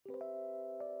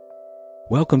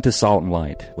Welcome to Salt and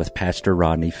Light with Pastor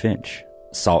Rodney Finch.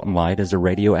 Salt and Light is a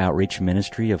radio outreach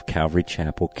ministry of Calvary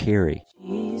Chapel, Cary.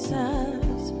 Jesus,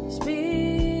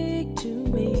 speak to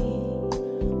me.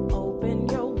 Open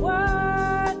your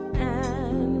word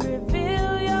and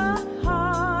reveal your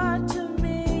heart to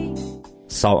me.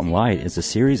 Salt and Light is a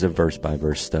series of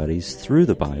verse-by-verse studies through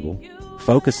the Bible,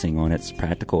 focusing on its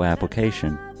practical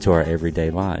application to our everyday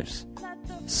lives.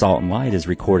 Salt and Light is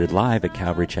recorded live at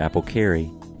Calvary Chapel, Cary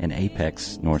in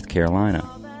Apex, North Carolina.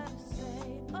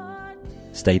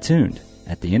 Stay tuned.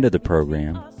 At the end of the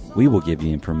program, we will give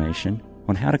you information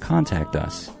on how to contact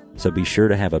us, so be sure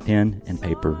to have a pen and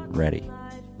paper ready.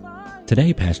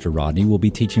 Today, Pastor Rodney will be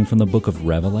teaching from the book of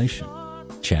Revelation,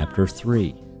 chapter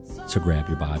 3. So grab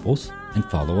your Bibles and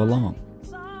follow along.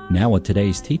 Now with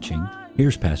today's teaching,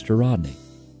 here's Pastor Rodney.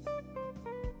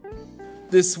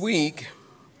 This week,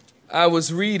 I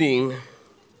was reading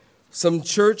some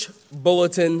church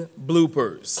bulletin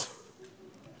bloopers.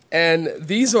 And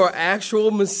these are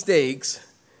actual mistakes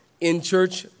in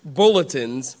church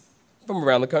bulletins from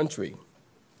around the country.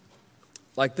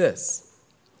 Like this.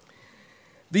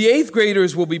 The 8th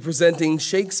graders will be presenting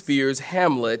Shakespeare's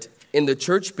Hamlet in the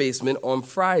church basement on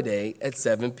Friday at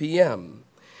 7 p.m.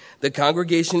 The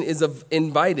congregation is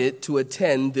invited to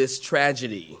attend this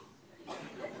tragedy.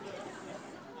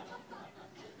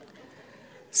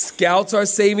 Scouts are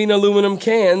saving aluminum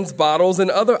cans, bottles,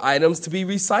 and other items to be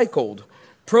recycled.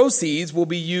 Proceeds will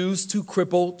be used to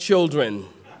cripple children.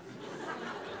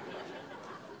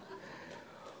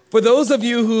 For those of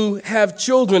you who have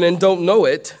children and don't know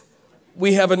it,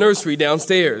 we have a nursery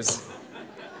downstairs.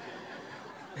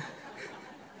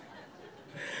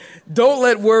 Don't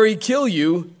let worry kill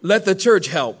you. Let the church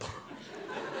help.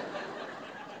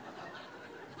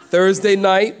 Thursday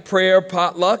night, prayer,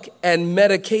 potluck, and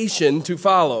medication to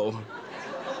follow.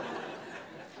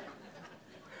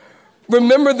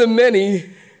 Remember the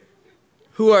many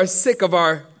who are sick of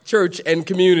our church and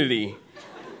community.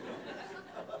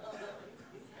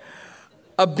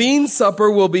 A bean supper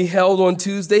will be held on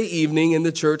Tuesday evening in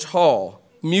the church hall.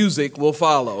 Music will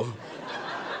follow.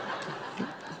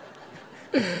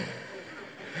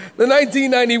 The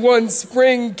 1991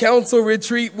 Spring Council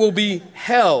Retreat will be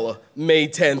hell May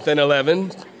 10th and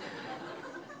 11th.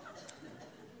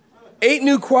 8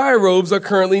 new choir robes are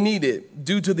currently needed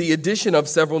due to the addition of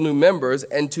several new members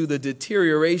and to the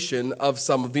deterioration of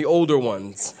some of the older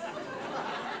ones.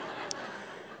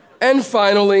 And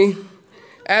finally,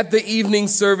 at the evening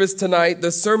service tonight,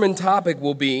 the sermon topic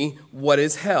will be, What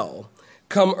is Hell?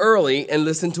 Come early and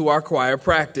listen to our choir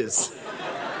practice.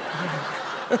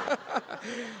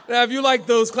 Now, if you like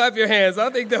those, clap your hands. I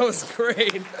think that was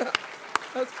great.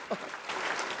 That's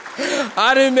fun.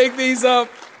 I didn't make these up.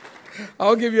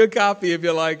 I'll give you a copy if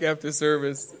you like after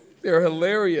service. They're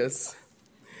hilarious.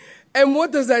 And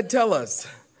what does that tell us?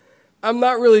 I'm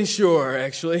not really sure,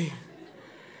 actually.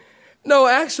 No,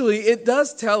 actually, it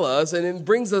does tell us, and it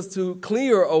brings us to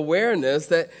clear awareness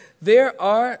that there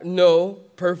are no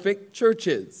perfect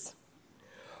churches.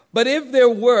 But if there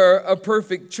were a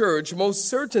perfect church, most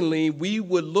certainly we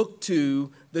would look to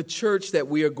the church that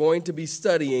we are going to be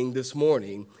studying this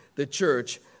morning, the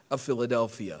Church of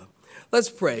Philadelphia. Let's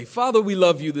pray. Father, we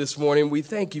love you this morning. We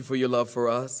thank you for your love for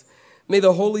us. May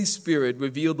the Holy Spirit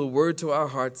reveal the word to our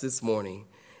hearts this morning.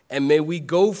 And may we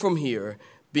go from here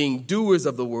being doers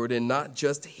of the word and not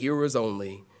just hearers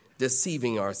only,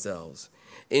 deceiving ourselves.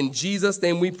 In Jesus'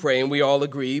 name we pray, and we all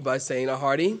agree by saying a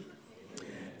hearty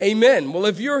amen. Well,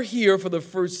 if you're here for the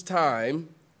first time,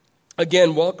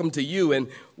 again, welcome to you. And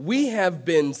we have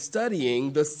been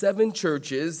studying the 7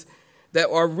 churches that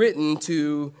are written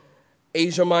to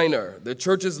Asia Minor. The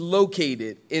church is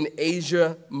located in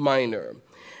Asia Minor.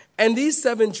 And these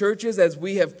 7 churches, as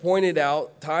we have pointed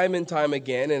out time and time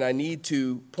again, and I need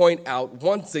to point out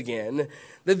once again,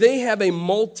 that they have a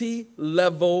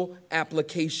multi-level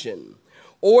application,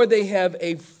 or they have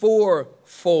a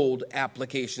fourfold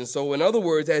application. So in other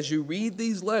words, as you read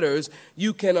these letters,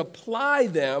 you can apply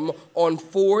them on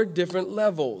 4 different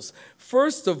levels.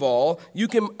 First of all, you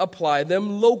can apply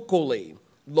them locally.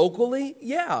 Locally?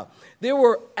 Yeah. There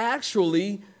were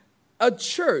actually a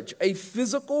church, a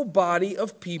physical body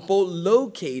of people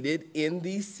located in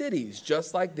these cities,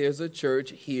 just like there's a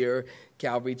church here,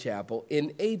 Calvary Chapel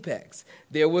in Apex.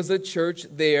 There was a church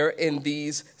there in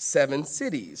these 7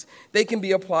 cities. They can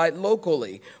be applied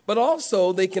locally, but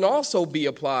they can also be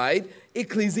applied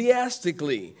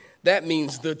ecclesiastically. That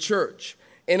means the church.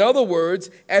 In other words,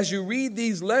 as you read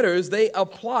these letters, they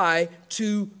apply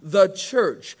to the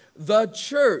church. The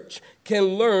church can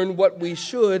learn what we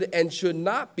should and should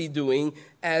not be doing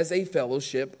as a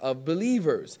fellowship of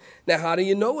believers. Now, how do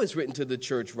you know it's written to the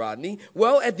church, Rodney?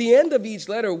 Well, at the end of each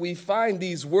letter, we find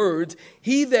these words,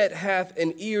 "He that hath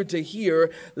an ear to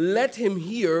hear, let him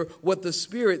hear what the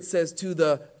Spirit says to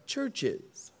the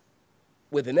churches,"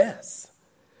 with an S.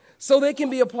 So they can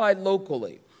be applied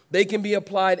locally. They can be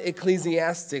applied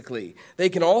ecclesiastically. They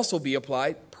can also be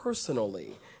applied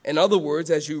personally. In other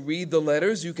words, as you read the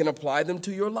letters, you can apply them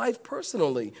to your life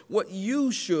personally, what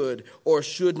you should or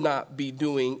should not be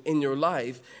doing in your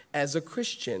life as a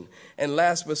Christian. And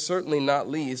last but certainly not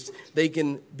least, they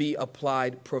can be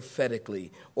applied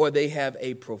prophetically, or they have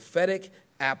a prophetic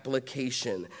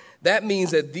application. That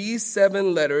means that these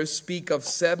 7 letters speak of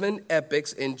 7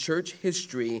 epochs in church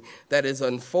history that is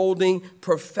unfolding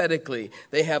prophetically.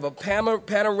 They have a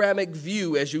panoramic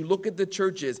view. As you look at the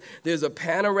churches, there's a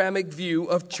panoramic view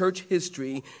of church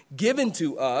history given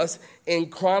to us in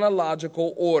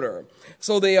chronological order.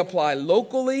 So they apply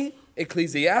locally,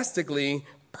 ecclesiastically,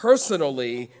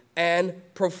 personally, and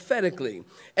prophetically.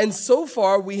 And so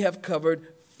far we have covered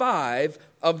 5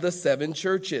 of the 7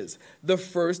 churches, the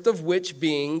first of which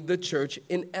being the church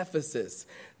in Ephesus.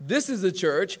 This is a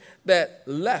church that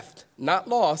left, not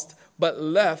lost, but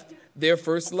left their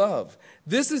first love.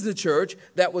 This is the church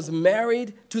that was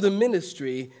married to the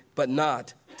ministry, but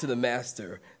not to the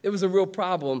master. There was a real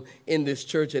problem in this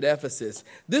church at Ephesus.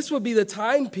 This would be the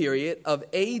time period of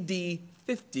AD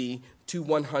 50 to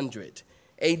 100.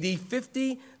 AD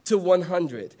 50 to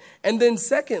 100. And then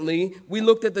secondly, we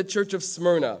looked at the church of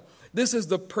Smyrna. This is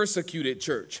the persecuted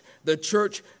church, the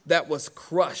church that was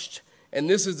crushed. And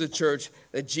this is the church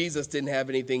that Jesus didn't have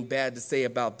anything bad to say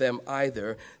about them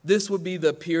either. This would be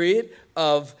the period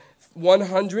of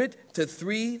 100 to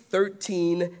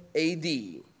 313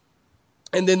 AD.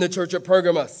 And then the church of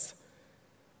Pergamos.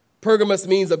 Pergamos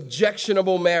means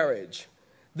objectionable marriage.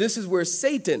 This is where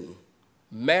Satan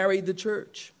married the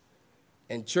church,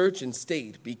 and church and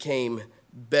state became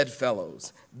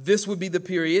bedfellows. This would be the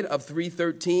period of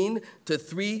 313 to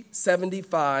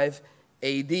 375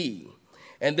 AD.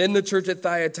 And then the church at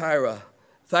Thyatira.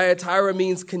 Thyatira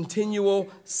means continual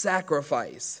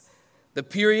sacrifice. The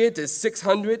period is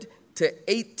 600 to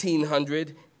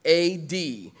 1800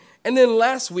 AD. And then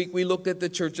last week we looked at the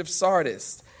church of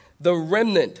Sardis, the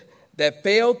remnant that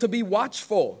failed to be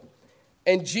watchful.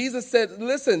 And Jesus said,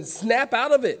 listen, snap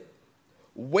out of it.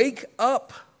 Wake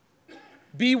up.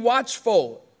 Be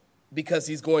watchful, because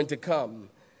he's going to come.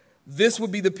 This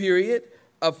would be the period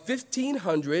of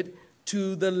 1500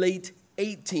 to the late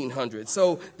 1800s.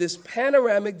 So this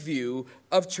panoramic view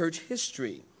of church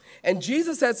history. And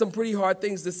Jesus had some pretty hard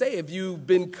things to say. If you've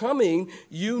been coming,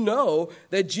 you know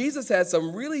that Jesus had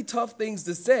some really tough things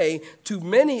to say to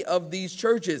many of these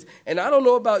churches. And I don't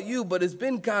know about you, but it's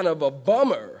been kind of a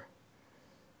bummer.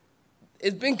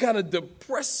 It's been kind of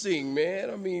depressing, man.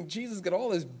 I mean, Jesus got all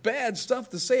this bad stuff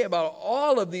to say about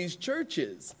all of these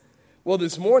churches. Well,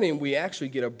 this morning, we actually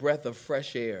get a breath of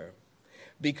fresh air,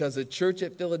 because the church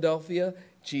at Philadelphia,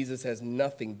 Jesus has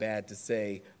nothing bad to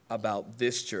say about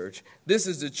this church. This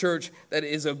is the church that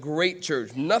is a great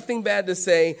church. Nothing bad to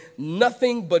say,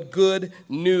 nothing but good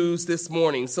news this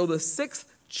morning. So the 6th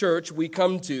church we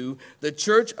come to, the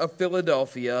church of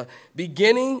Philadelphia,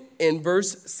 beginning in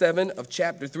verse 7 of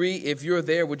chapter 3. If you're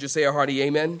there, would you say a hearty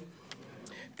amen?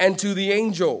 And to the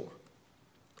angel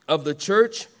of the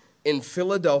church in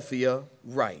Philadelphia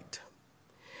write,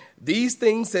 these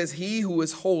things says he who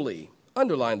is holy,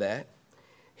 underline that,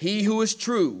 he who is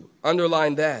true,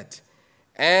 underline that,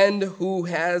 and who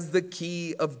has the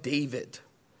key of David.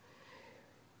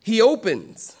 He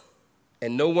opens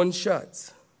and no one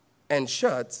shuts, and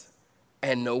shuts,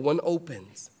 and no one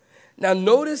opens. Now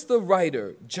notice the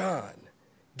writer, John,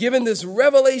 given this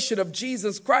revelation of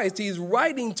Jesus Christ, he's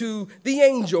writing to the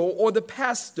angel or the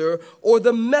pastor or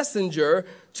the messenger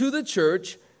to the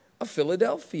church of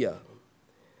Philadelphia.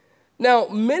 Now,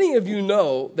 many of you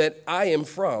know that I am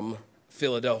from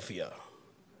Philadelphia.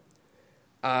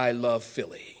 I love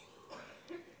Philly.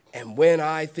 And when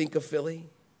I think of Philly,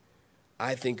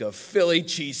 I think of Philly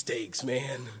cheesesteaks,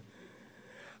 man.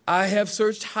 I have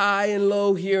searched high and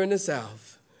low here in the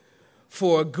South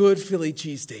for a good Philly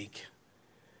cheesesteak.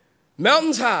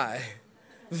 Mountains high,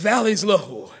 valleys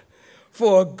low,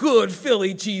 for a good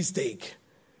Philly cheesesteak.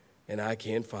 And I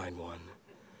can't find one.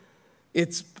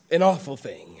 It's an awful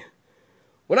thing.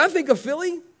 When I think of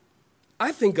Philly,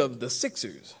 I think of the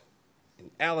Sixers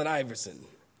and Allen Iverson.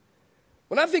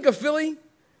 When I think of Philly,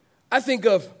 I think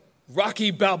of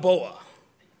Rocky Balboa.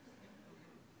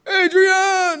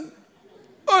 Adrian!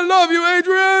 love you,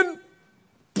 Adrian.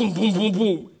 Boom, boom, boom,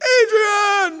 boom.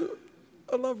 Adrian!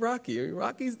 I love Rocky.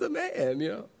 Rocky's the man, you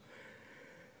know.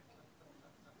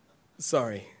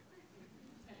 Sorry.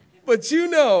 But you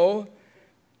know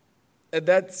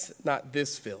that's not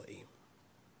this Philly.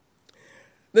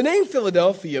 The name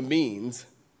Philadelphia means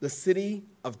the city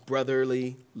of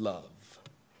brotherly love.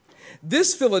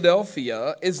 This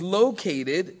Philadelphia is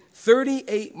located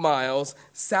 38 miles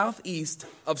southeast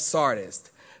of Sardis.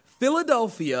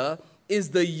 Philadelphia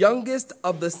is the youngest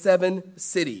of the 7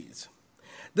 cities.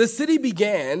 The city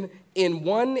began in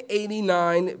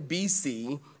 189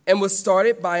 BC and was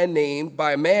started by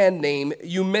a man named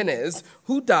Eumenes,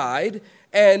 who died,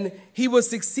 and he was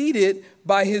succeeded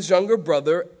by his younger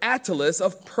brother Attalus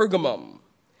of Pergamum.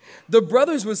 The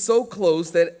brothers were so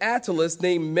close that Attalus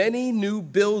named many new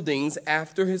buildings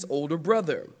after his older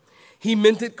brother. He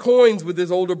minted coins with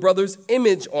his older brother's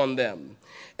image on them.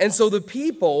 And so the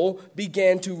people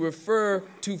began to refer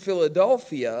to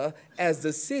Philadelphia as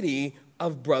the city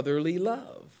of brotherly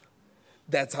love.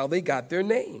 That's how they got their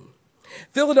name.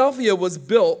 Philadelphia was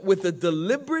built with a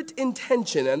deliberate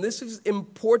intention, and this is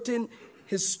important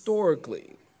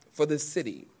historically for the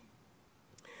city.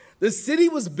 The city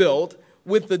was built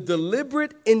with the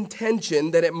deliberate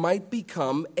intention that it might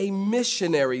become a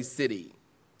missionary city.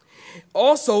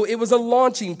 Also, it was a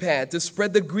launching pad to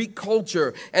spread the Greek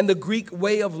culture and the Greek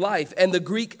way of life and the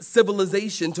Greek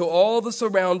civilization to all the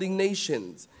surrounding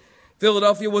nations.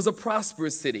 Philadelphia was a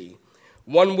prosperous city,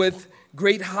 one with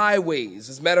great highways.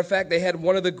 As a matter of fact, they had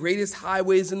one of the greatest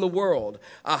highways in the world,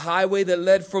 a highway that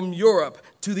led from Europe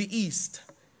to the east.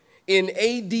 In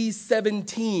AD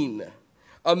 17,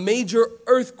 a major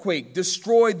earthquake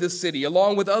destroyed the city,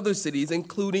 along with other cities,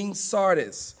 including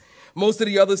Sardis. Most of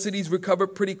the other cities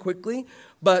recovered pretty quickly,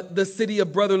 but the city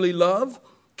of brotherly love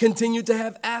continued to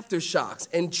have aftershocks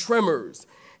and tremors.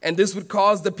 And this would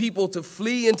cause the people to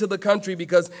flee into the country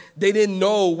because they didn't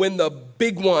know when the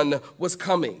big one was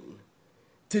coming.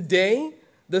 Today,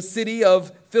 the city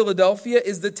of Philadelphia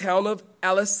is the town of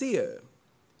Alessia.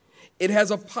 It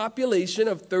has a population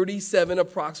of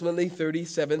approximately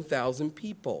 37,000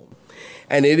 people.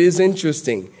 And it is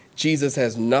interesting. Jesus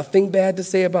has nothing bad to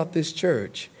say about this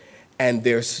church. And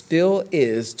there still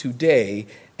is today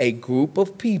a group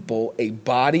of people, a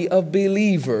body of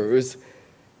believers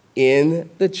in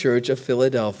the church of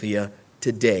Philadelphia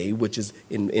today, which is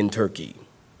in Turkey.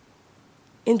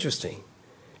 Interesting.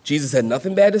 Jesus had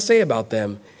nothing bad to say about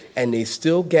them, and they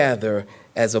still gather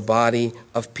as a body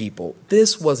of people.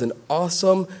 This was an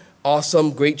awesome,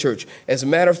 great church. As a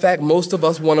matter of fact, most of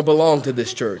us want to belong to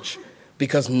this church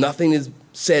because nothing is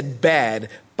said bad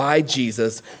by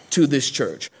Jesus to this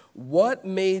church. What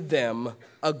made them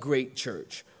a great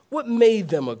church? What made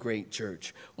them a great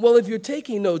church? Well, if you're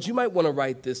taking notes, you might want to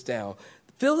write this down.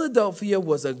 Philadelphia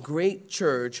was a great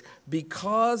church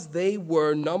because they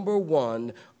were, number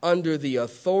one, under the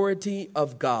authority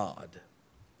of God.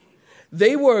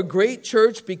 They were a great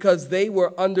church because they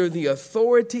were under the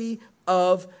authority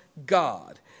of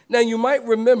God. Now, you might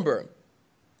remember,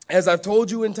 as I've told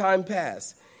you in time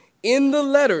past, in the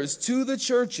letters to the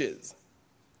churches,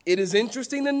 it is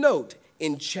interesting to note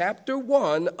in chapter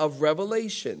 1 of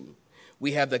Revelation,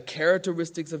 we have the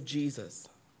characteristics of Jesus.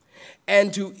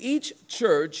 And to each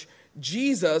church,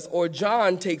 Jesus or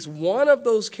John takes one of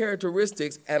those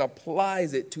characteristics and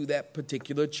applies it to that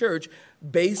particular church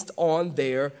based on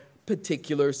their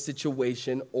particular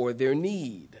situation or their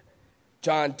need.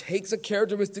 John takes a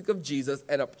characteristic of Jesus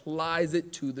and applies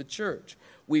it to the church.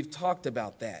 We've talked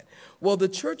about that. Well, the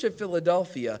church of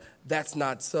Philadelphia, that's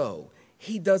not so.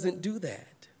 He doesn't do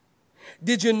that.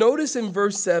 Did you notice in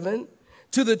verse 7,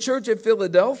 to the church at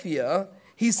Philadelphia,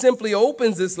 he simply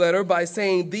opens this letter by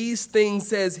saying, "These things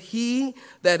says he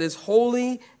that is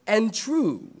holy and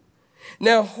true."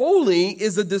 Now, holy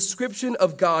is a description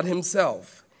of God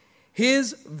himself,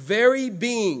 his very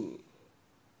being.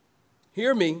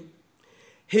 Hear me.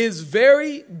 His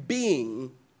very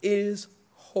being is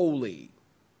holy.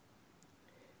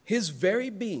 His very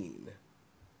being,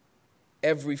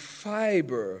 every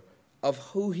fiber of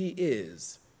who he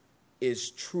is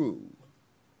true.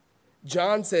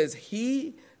 John says,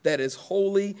 he that is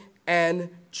holy and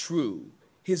true.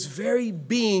 His very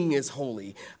being is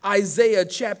holy. Isaiah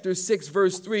chapter 6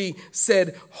 verse 3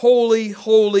 said, "Holy,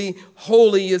 holy,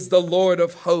 holy is the Lord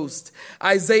of hosts."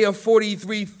 Isaiah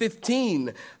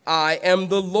 43:15, "I am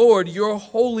the Lord, your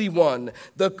Holy One,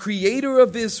 the Creator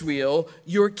of Israel,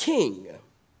 your King."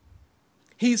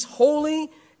 He's holy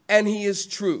and he is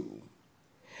true.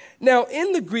 Now,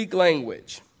 in the Greek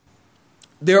language,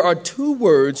 there are two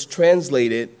words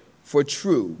translated for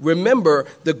true. Remember,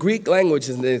 the Greek language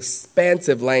is an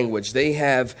expansive language. They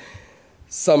have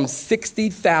some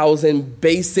 60,000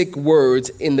 basic words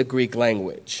in the Greek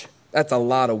language. That's a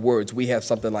lot of words. We have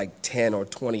something like 10 or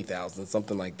 20,000,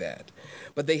 something like that.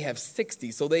 But they have 60.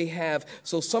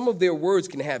 So some of their words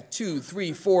can have 2,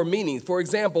 3, 4 meanings. For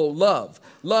example, love.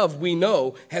 Love, we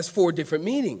know, has 4 different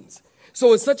meanings.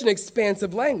 So it's such an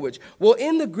expansive language. Well,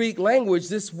 in the Greek language,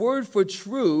 this word for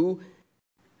true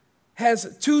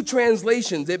has 2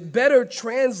 translations. It better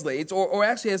translates, or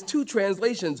actually has 2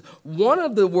 translations. One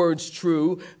of the words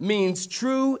true means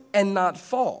true and not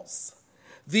false.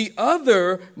 The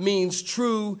other means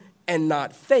true and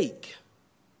not fake.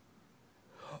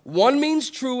 One means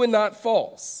true and not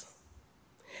false.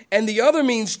 And the other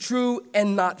means true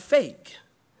and not fake.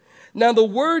 Now, the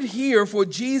word here for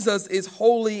Jesus is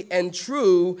holy and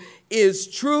true is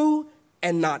true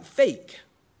and not fake.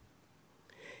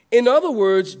 In other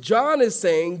words,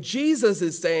 Jesus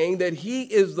is saying that he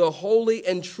is the holy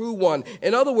and true one.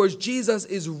 In other words, Jesus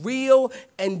is real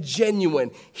and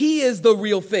genuine. He is the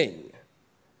real thing.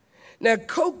 Now,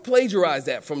 Coke plagiarized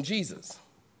that from Jesus.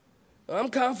 I'm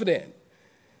confident.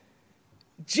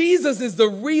 Jesus is the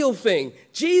real thing.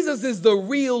 Jesus is the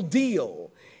real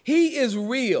deal. He is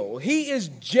real. He is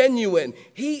genuine.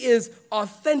 He is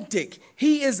authentic.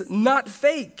 He is not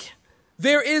fake.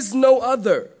 There is no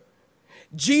other.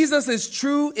 Jesus is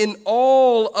true in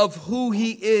all of who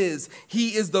he is. He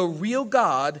is the real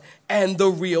God and the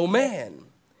real man.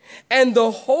 And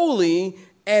the holy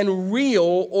and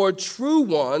real or true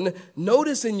one,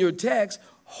 notice in your text,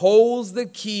 holds the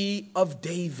key of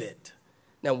David.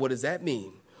 Now, what does that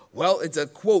mean? Well, it's a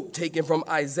quote taken from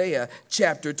Isaiah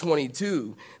chapter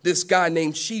 22. This guy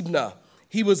named Shebna,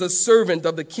 he was a servant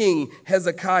of the king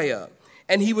Hezekiah,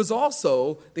 and he was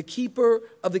also the keeper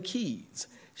of the keys.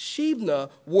 Shebna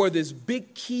wore this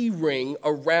big key ring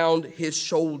around his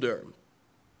shoulder.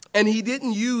 And he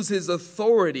didn't use his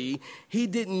authority. He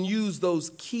didn't use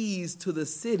those keys to the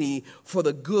city for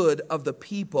the good of the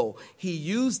people. He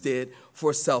used it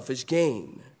for selfish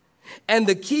gain. And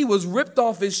the key was ripped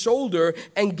off his shoulder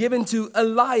and given to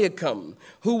Eliakim,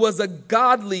 who was a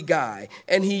godly guy,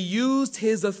 and he used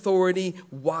his authority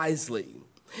wisely.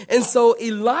 And so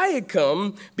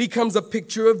Eliakim becomes a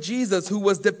picture of Jesus, who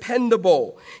was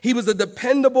dependable. He was a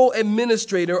dependable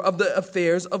administrator of the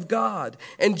affairs of God.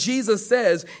 And Jesus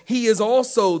says he is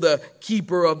also the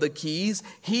keeper of the keys.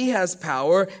 He has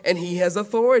power and he has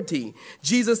authority.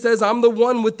 Jesus says, I'm the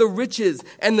one with the riches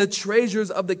and the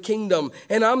treasures of the kingdom.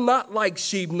 And I'm not like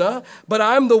Shebna, but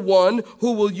I'm the one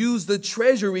who will use the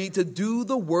treasury to do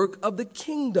the work of the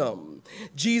kingdom.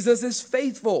 Jesus is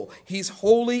faithful. He's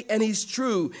holy and he's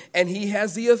true. And he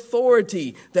has the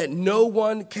authority that no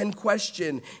one can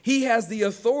question. He has the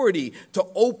authority to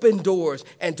open doors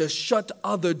and to shut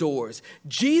other doors.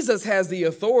 Jesus has the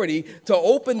authority to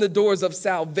open the doors of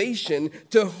salvation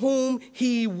to whom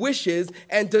he wishes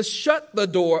and to shut the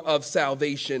door of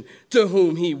salvation to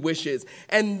whom he wishes.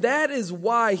 And that is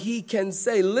why he can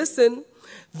say, listen,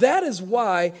 that is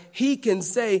why he can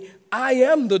say, I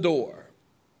am the door.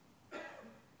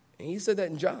 And he said that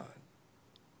in John.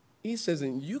 He says,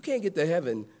 and you can't get to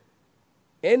heaven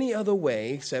any other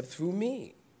way except through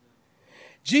me.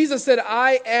 Jesus said,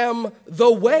 I am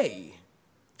the way,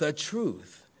 the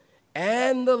truth,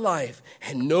 and the life.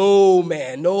 And no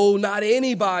man, no, not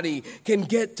anybody can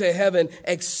get to heaven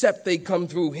except they come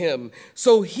through him.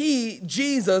 So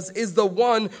Jesus, is the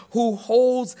one who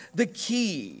holds the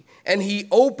key. And he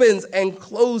opens and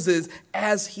closes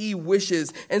as he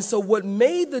wishes. And so what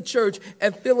made the church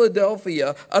at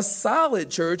Philadelphia a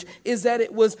solid church is that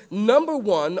it was, number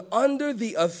one, under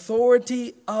the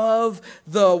authority of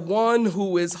the one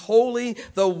who is holy,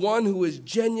 the one who is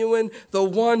genuine, the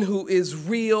one who is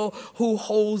real, who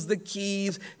holds the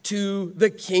keys to the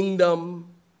kingdom,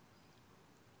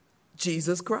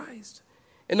 Jesus Christ.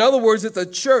 In other words, it's a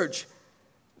church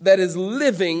that is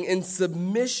living in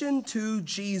submission to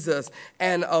Jesus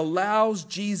and allows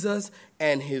Jesus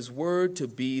and his word to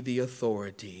be the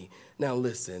authority. Now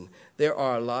listen, there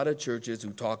are a lot of churches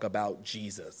who talk about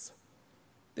Jesus.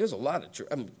 There's a lot of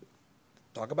churches,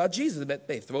 talk about Jesus, but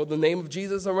they throw the name of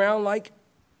Jesus around like,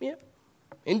 yeah.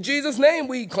 In Jesus' name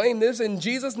we claim this, in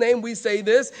Jesus' name we say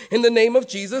this, in the name of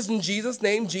Jesus, in Jesus'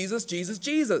 name, Jesus, Jesus,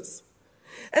 Jesus.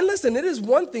 And listen, it is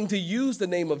one thing to use the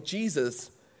name of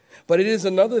Jesus, but it is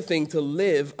another thing to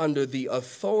live under the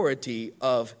authority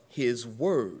of his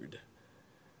word.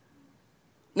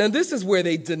 Now, this is where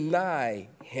they deny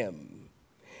him.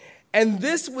 And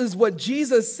this was what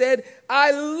Jesus said,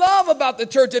 I love about the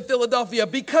church at Philadelphia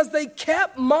because they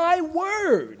kept my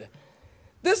word.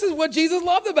 This is what Jesus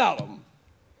loved about them.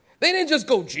 They didn't just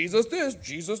go, Jesus this,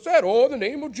 Jesus that, or the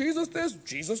name of Jesus this,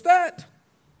 Jesus that.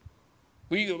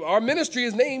 Our ministry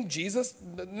is named Jesus.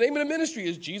 The name of the ministry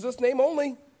is Jesus' name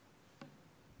only.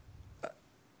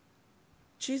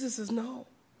 Jesus says, no.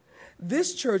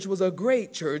 This church was a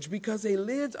great church because they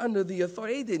lived under the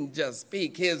authority. They didn't just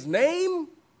speak his name.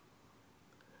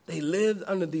 They lived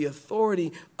under the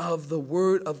authority of the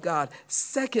word of God.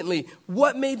 Secondly,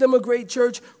 what made them a great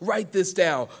church? Write this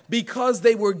down. Because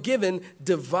they were given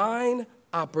divine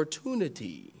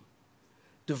opportunity.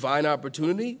 Divine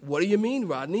opportunity? What do you mean,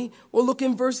 Rodney? Well, look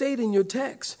in verse 8 in your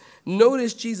text.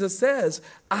 Notice Jesus says,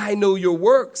 I know your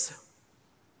works.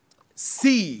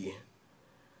 See.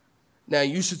 Now,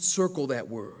 you should circle that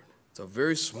word. It's a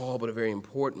very small but a very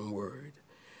important word.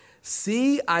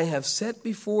 See, I have set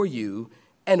before you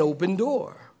an open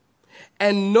door,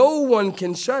 and no one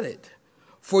can shut it,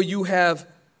 for you have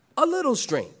a little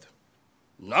strength.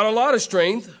 Not a lot of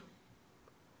strength,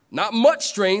 not much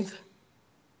strength,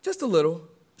 just a little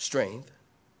strength.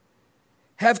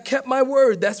 Have kept my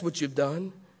word, that's what you've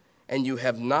done, and you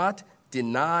have not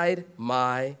denied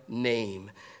my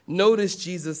name. Notice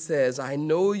Jesus says, I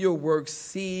know your works.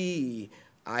 See,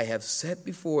 I have set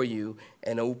before you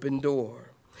an open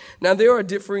door. Now, there are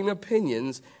differing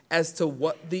opinions as to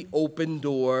what the open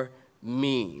door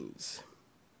means.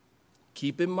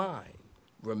 Keep in mind,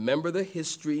 remember the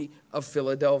history of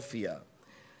Philadelphia.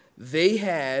 They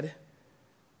had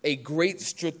a great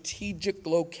strategic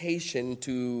location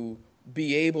to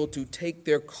be able to take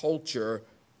their culture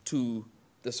to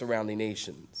the surrounding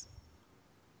nations.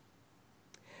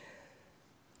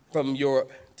 From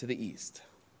Europe to the east.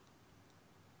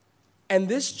 And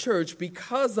this church,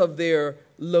 because of their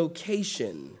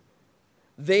location,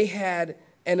 they had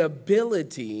an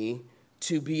ability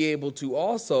to be able to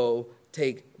also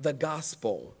take the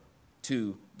gospel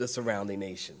to the surrounding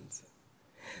nations.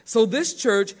 So this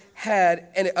church had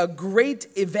a great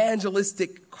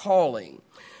evangelistic calling.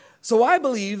 So I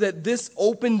believe that this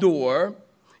open door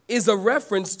is a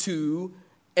reference to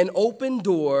an open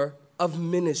door of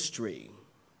ministry.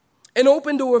 An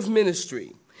open door of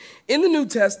ministry. In the New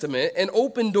Testament, an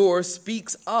open door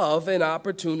speaks of an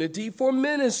opportunity for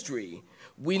ministry.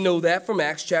 We know that from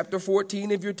Acts chapter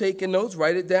 14. If you're taking notes,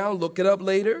 write it down, look it up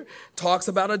later. Talks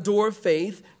about a door of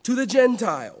faith to the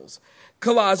Gentiles.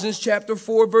 Colossians chapter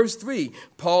 4, verse 3.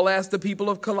 Paul asked the people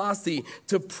of Colossae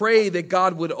to pray that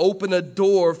God would open a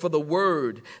door for the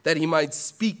word, that he might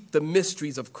speak the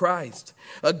mysteries of Christ.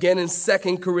 Again in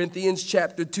 2 Corinthians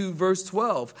chapter 2, verse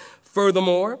 12.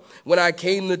 Furthermore, when I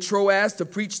came to Troas to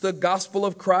preach the gospel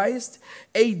of Christ,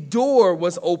 a door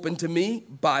was opened to me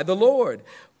by the Lord.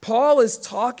 Paul is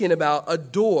talking about a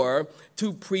door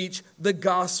to preach the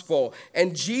gospel.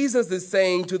 And Jesus is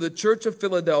saying to the church of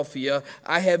Philadelphia,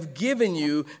 I have given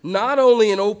you not only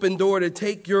an open door to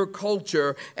take your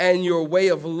culture and your way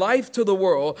of life to the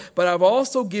world, but I've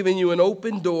also given you an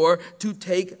open door to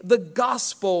take the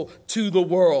gospel to the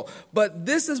world. But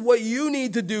this is what you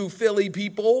need to do, Philly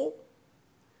people.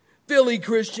 Philly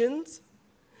Christians,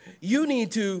 you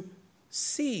need to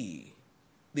see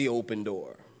the open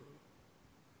door.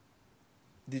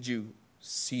 Did you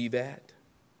see that?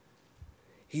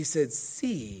 He said,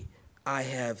 see, I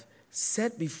have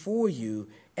set before you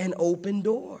an open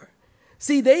door.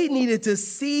 See, they needed to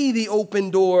see the open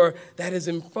door that is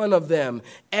in front of them.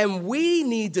 And we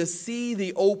need to see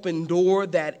the open door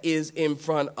that is in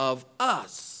front of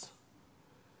us.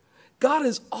 God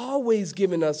has always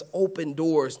given us open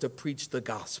doors to preach the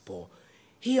gospel.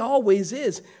 He always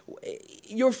is.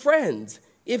 Your friends,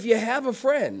 if you have a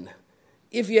friend,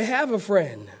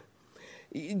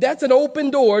 that's an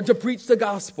open door to preach the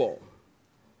gospel.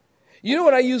 You know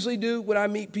what I usually do when I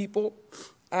meet people?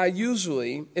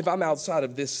 If I'm outside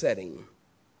of this setting,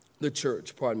 the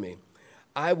church,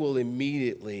 I will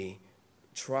immediately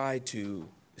try to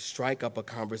strike up a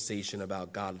conversation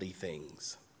about godly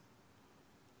things.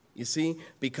 You see,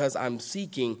 because I'm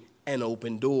seeking an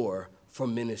open door for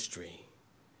ministry.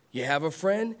 You have a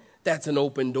friend? That's an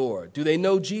open door. Do they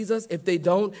know Jesus? If they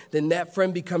don't, then that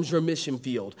friend becomes your mission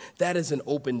field. That is an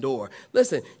open door.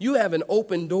 Listen, you have an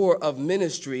open door of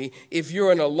ministry if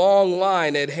you're in a long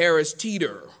line at Harris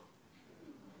Teeter.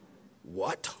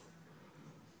 What?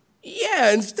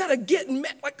 Yeah, instead of getting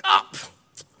met like up.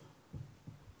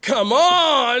 Come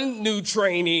on, new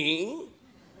trainee.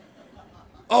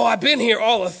 Oh, I've been here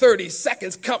all of 30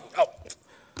 seconds.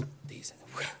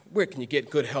 Where can you get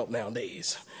good help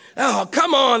nowadays? Oh,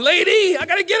 come on, lady. I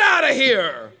got to get out of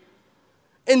here.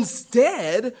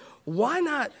 Instead, why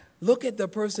not look at the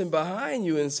person behind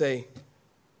you and say,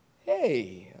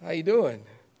 hey, how you doing?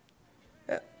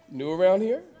 New around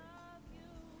here?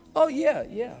 Oh, yeah.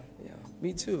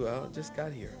 Me too. I just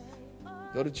got here.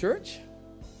 Go to church?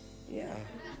 Yeah.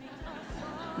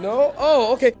 No?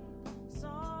 Oh, okay.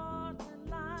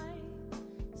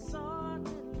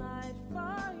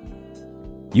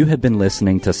 You have been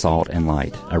listening to Salt and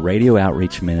Light, a radio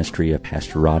outreach ministry of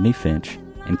Pastor Rodney Finch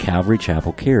in Calvary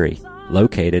Chapel, Cary,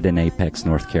 located in Apex,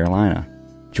 North Carolina.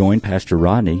 Join Pastor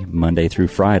Rodney Monday through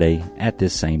Friday at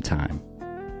this same time.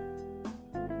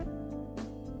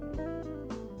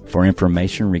 For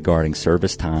information regarding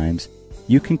service times,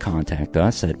 you can contact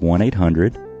us at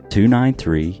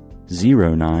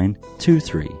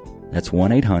 1-800-293-0923. That's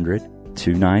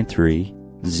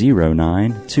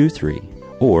 1-800-293-0923.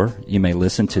 Or you may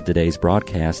listen to today's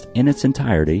broadcast in its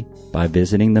entirety by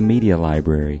visiting the media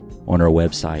library on our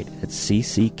website at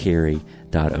cccary.org.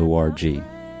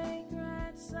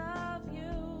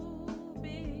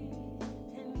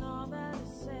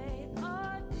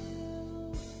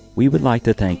 We would like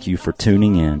to thank you for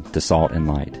tuning in to Salt and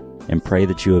Light and pray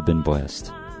that you have been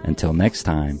blessed. Until next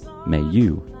time, may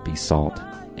you be salt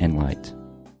and light.